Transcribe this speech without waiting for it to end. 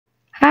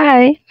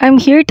Hi, I'm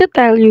here to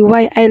tell you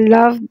why I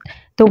love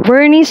the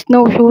Wernies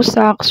snowshoe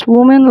socks,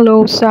 women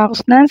low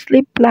socks,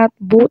 non-slip flat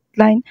boot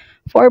line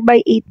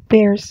 4x8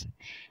 pairs.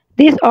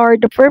 These are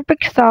the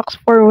perfect socks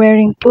for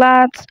wearing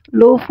flats,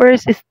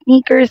 loafers,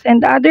 sneakers,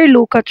 and other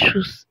low-cut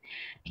shoes.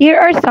 Here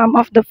are some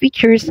of the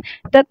features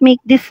that make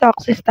these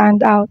socks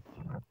stand out.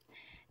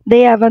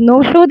 They have a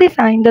no-shoe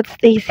design that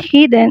stays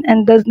hidden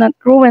and does not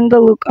ruin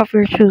the look of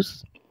your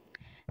shoes.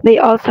 They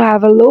also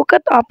have a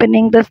low-cut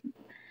opening that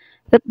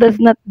does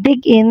not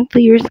dig into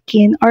your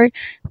skin or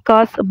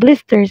cause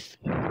blisters.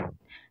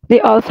 They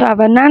also have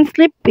a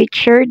non-slip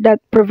feature that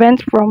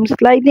prevents from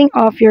sliding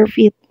off your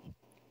feet.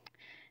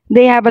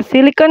 They have a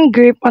silicone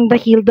grip on the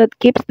heel that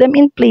keeps them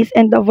in place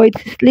and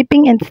avoids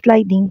slipping and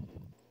sliding.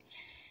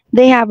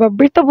 They have a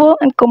breathable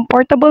and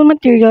comfortable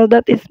material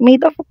that is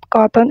made of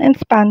cotton and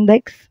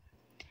spandex.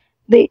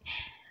 They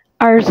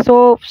are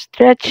soft,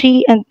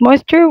 stretchy, and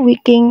moisture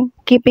wicking,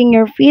 keeping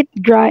your feet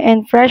dry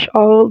and fresh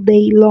all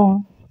day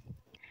long.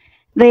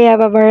 They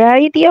have a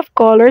variety of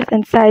colors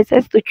and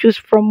sizes to choose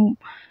from.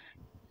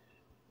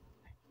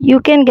 You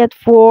can get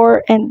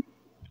 4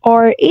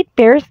 or 8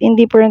 pairs in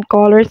different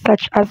colors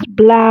such as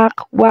black,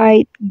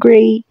 white,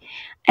 gray,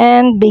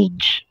 and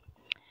beige.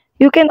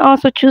 You can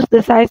also choose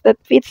the size that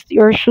fits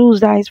your shoe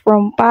size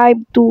from 5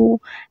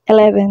 to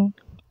 11.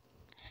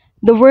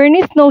 The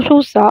Wernies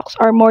snowshoe socks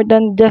are more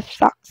than just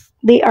socks.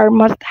 They are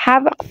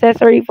must-have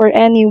accessory for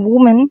any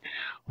woman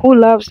who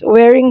loves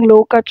wearing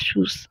low-cut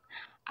shoes.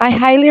 I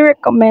highly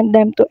recommend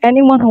them to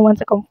anyone who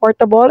wants a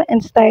comfortable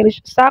and stylish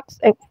socks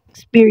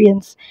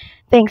experience.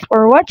 Thanks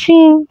for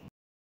watching.